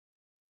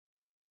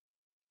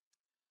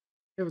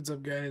Hey, what's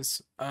up,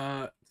 guys?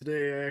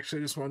 Today I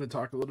actually just wanted to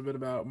talk a little bit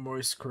about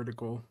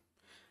MoistCr1tikal's.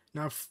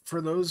 Now, for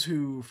those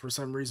who, for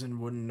some reason,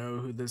 wouldn't know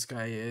who this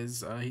guy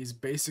is, he's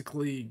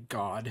basically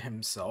God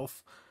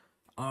himself.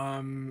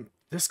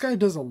 This guy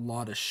does a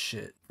lot of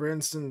shit. For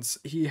instance,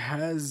 he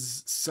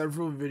has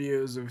several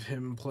videos of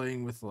him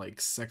playing with,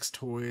 like, sex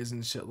toys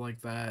and shit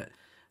like that.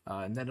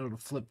 And then it'll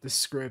flip the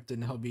script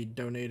and he'll be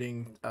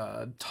donating,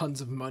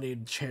 tons of money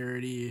to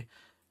charity.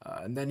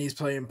 And then he's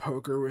playing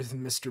poker with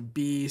Mr.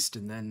 Beast,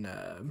 and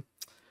then,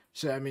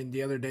 so I mean,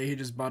 the other day he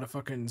just bought a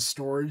fucking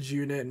storage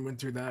unit and went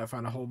through that,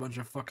 found a whole bunch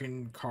of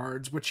fucking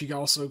cards, which he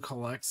also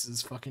collects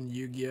as fucking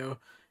Yu-Gi-Oh!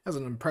 Has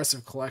an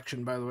impressive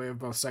collection, by the way, of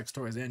both sex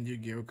toys and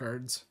Yu-Gi-Oh!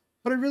 Cards.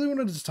 But I really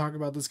wanted to talk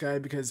about this guy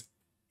because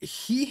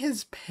he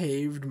has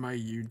paved my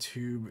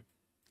YouTube,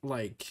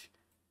 like,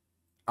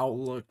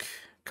 outlook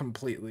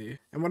completely.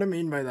 And what I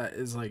mean by that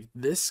is, like,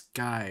 this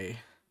guy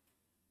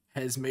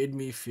has made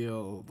me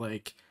feel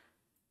like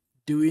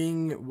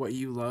doing what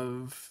you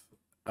love,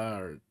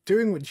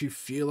 doing what you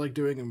feel like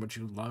doing and what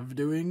you love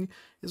doing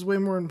is way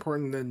more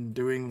important than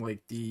doing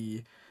like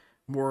the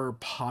more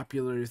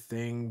popular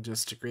thing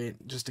just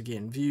to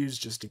gain views,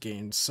 just to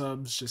gain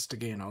subs, just to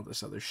gain all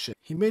this other shit.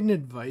 He made an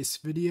advice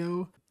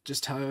video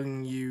just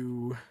telling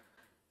you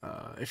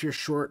if you're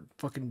short,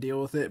 fucking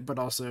deal with it, but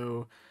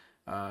also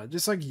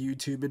just like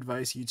YouTube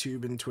advice,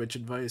 YouTube and Twitch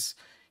advice.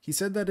 He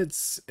said that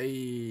it's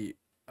a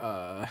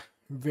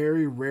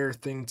very rare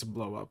thing to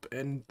blow up,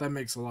 and that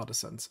makes a lot of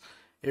sense.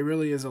 It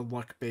really is a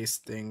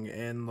luck-based thing,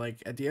 and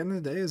like at the end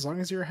of the day, as long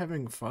as you're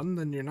having fun,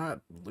 then you're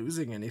not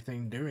losing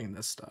anything doing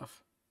this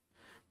stuff.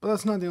 But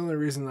that's not the only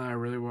reason that I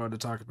really wanted to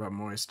talk about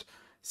Moist.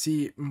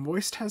 See,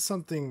 Moist has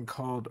something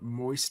called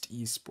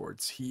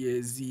MoistCr1tikal's. He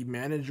is the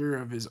manager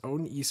of his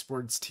own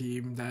esports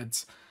team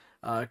that's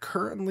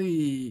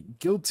currently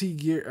Guilty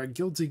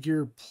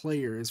Gear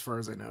player, as far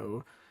as I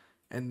know,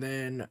 and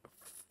then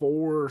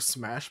 4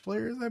 Smash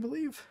players, I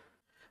believe.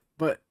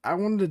 But I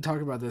wanted to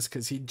talk about this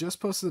because he just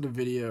posted a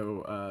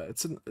video.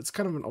 It's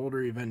kind of an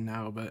older event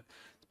now, but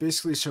it's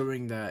basically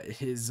showing that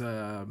his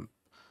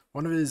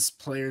one of his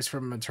players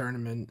from a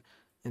tournament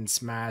in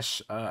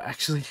Smash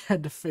actually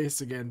had to face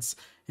against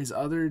his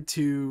other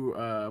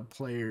 2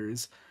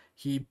 players.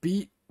 He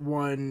beat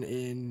one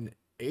in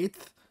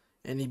 8th,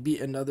 and he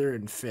beat another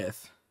in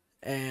 5th,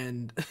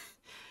 and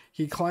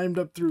he climbed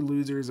up through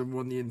losers and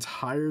won the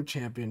entire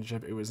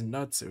championship. It was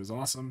nuts. It was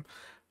awesome.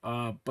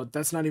 But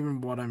that's not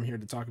even what I'm here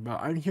to talk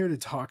about. I'm here to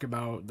talk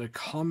about the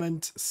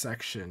comment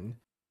section.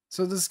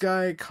 So this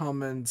guy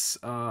comments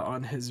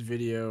on his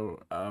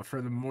video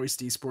for the Moist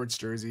Esports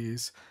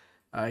jerseys.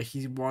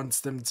 He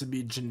wants them to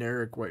be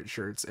generic white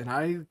shirts, and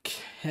I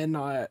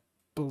cannot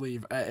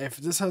believe if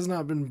this has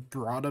not been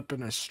brought up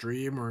in a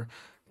stream or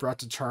brought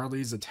to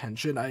Charlie's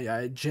attention.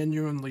 I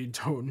genuinely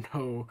don't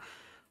know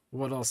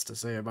what else to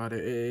say about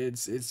it.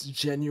 It's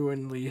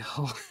genuinely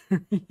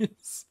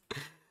hilarious.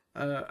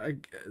 I,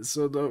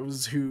 so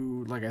those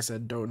who, like I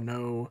said, don't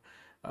know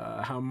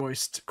how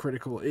Moist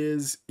Critical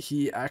is,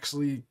 he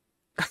actually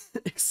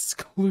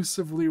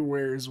exclusively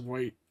wears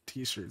white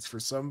t-shirts for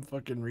some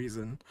fucking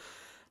reason.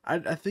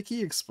 I think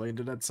he explained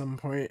it at some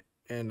point,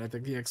 and I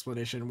think the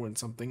explanation went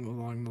something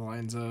along the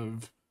lines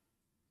of,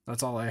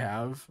 "That's all I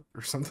have,"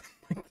 or something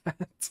like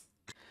that.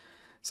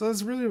 So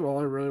that's really all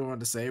I really wanted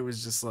to say,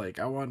 was just like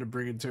I wanted to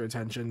bring it to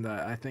attention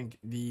that I think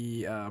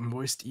the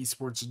Moist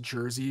Esports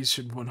jerseys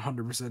should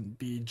 100%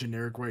 be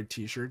generic white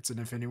t-shirts, and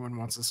if anyone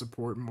wants to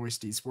support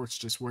Moist Esports,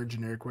 just wear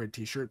generic white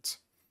t-shirts.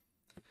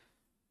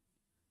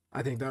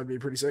 I think that would be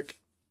pretty sick.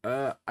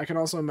 I can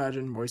also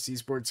imagine Moist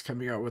Esports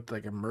coming out with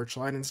like a merch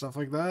line and stuff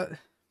like that,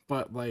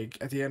 but like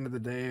at the end of the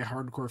day,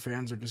 hardcore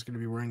fans are just going to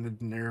be wearing the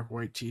generic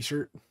white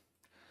t-shirt,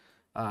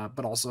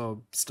 but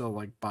also still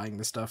like buying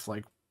the stuff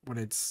like when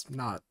it's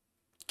not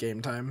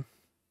game time.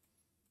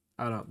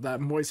 I don't know.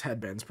 That Moist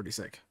headband's pretty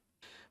sick.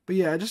 But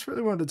yeah, I just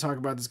really wanted to talk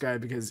about this guy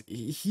because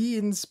he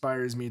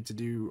inspires me to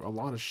do a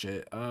lot of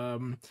shit.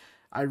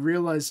 I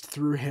realized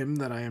through him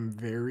that I am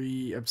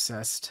very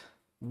obsessed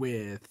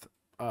with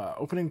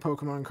opening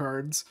Pokemon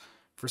cards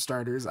for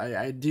starters.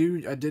 I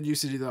did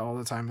used to do that all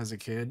the time as a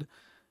kid.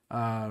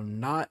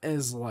 Not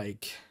as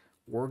like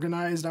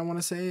organized, I want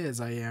to say, as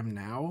I am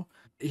now.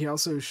 He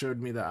also showed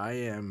me that I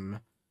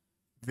am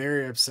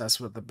very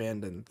obsessed with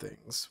abandoned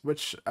things,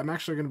 which I'm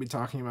actually going to be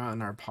talking about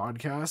in our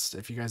podcast.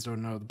 If you guys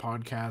don't know the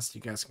podcast,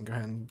 you guys can go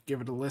ahead and give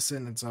it a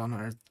listen. It's on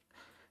our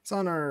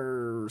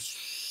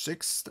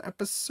 6th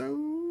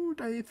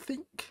episode, I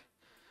think.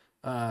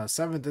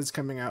 7th is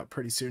coming out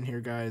pretty soon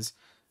here, guys.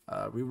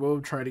 We will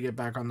try to get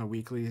back on the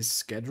weekly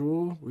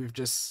schedule. We've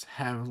just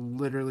have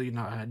literally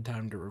not had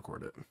time to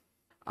record it.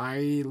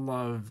 I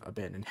love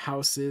abandoned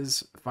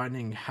houses,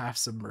 finding half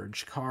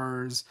submerged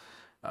cars,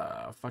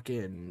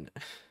 fucking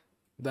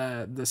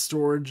the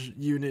storage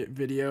unit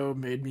video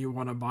made me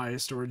want to buy a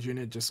storage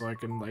unit just so I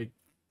can like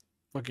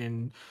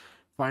fucking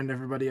find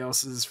everybody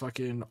else's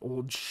fucking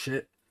old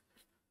shit.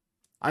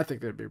 I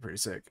think that'd be pretty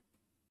sick.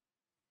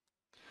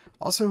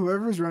 Also,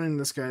 whoever's running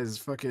this guy's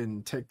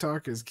fucking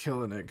TikTok is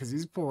killing it because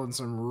he's pulling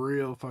some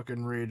real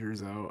fucking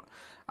raiders out.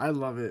 I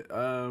love it.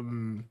 I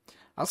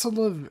also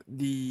love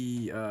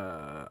the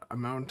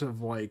amount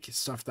of like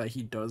stuff that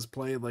he does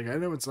play. Like I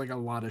know it's like a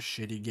lot of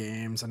shitty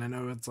games, and I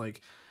know it's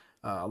like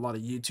a lot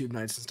of YouTube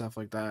nights and stuff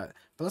like that.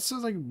 But that's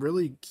just like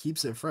really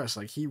keeps it fresh.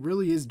 Like he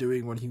really is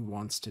doing what he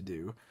wants to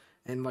do.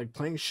 And like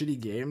playing shitty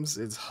games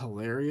is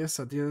hilarious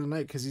at the end of the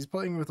night because he's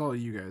playing with all of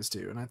you guys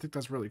too, and I think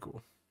that's really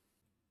cool.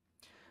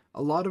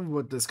 A lot of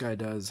what this guy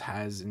does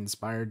has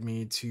inspired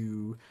me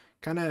to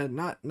kind of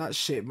not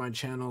shape my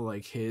channel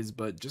like his,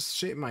 but just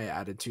shape my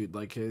attitude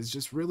like his.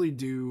 Just really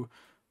do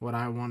what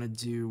I want to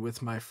do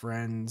with my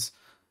friends.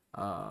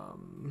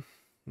 Um,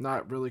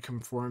 Not really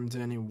conform to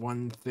any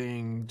one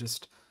thing.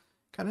 Just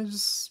kind of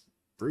just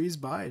breeze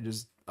by.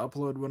 Just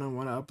upload when I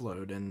want to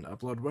upload and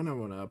upload when I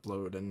want to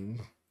upload and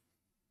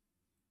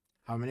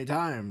how many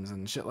times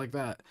and shit like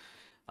that.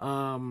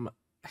 Um,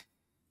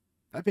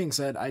 that being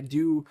said, I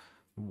do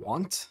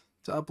want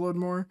to upload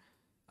more.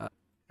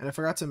 And I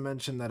forgot to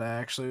mention that I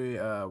actually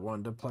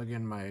wanted to plug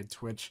in my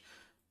Twitch,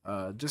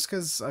 just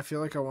because I feel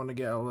like I want to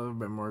get a little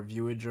bit more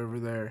viewage over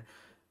there.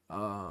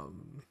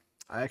 Um,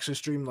 I actually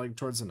stream like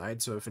towards the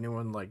night, so if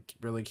anyone like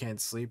really can't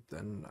sleep,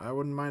 then I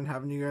wouldn't mind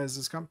having you guys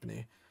as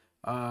company.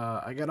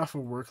 I get off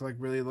of work like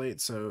really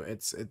late, so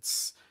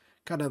it's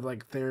kind of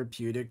like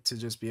therapeutic to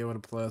just be able to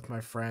play with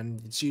my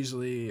friend. It's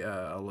usually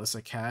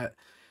Alyssa Cat.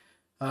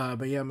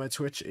 But yeah, my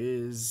Twitch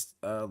is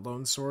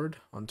Lone Sword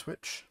on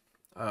Twitch.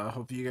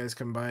 Hope you guys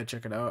come by,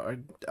 check it out.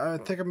 I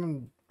think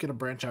I'm gonna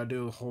branch out,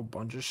 do a whole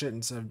bunch of shit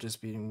instead of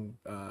just being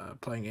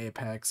playing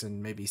Apex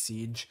and maybe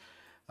Siege.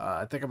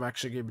 I think I'm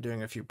actually gonna be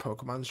doing a few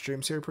Pokemon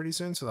streams here pretty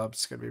soon, so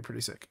that's gonna be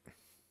pretty sick.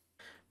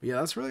 But yeah,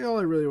 that's really all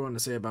I really wanted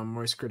to say about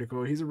Moist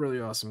Critical. He's a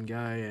really awesome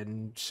guy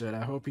and shit.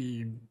 I hope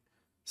he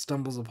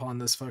stumbles upon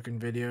this fucking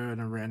video in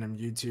a random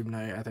YouTube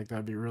night. I think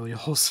that'd be really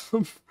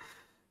wholesome.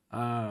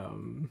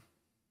 um,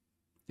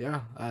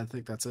 yeah, I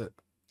think that's it.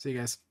 See you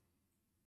guys.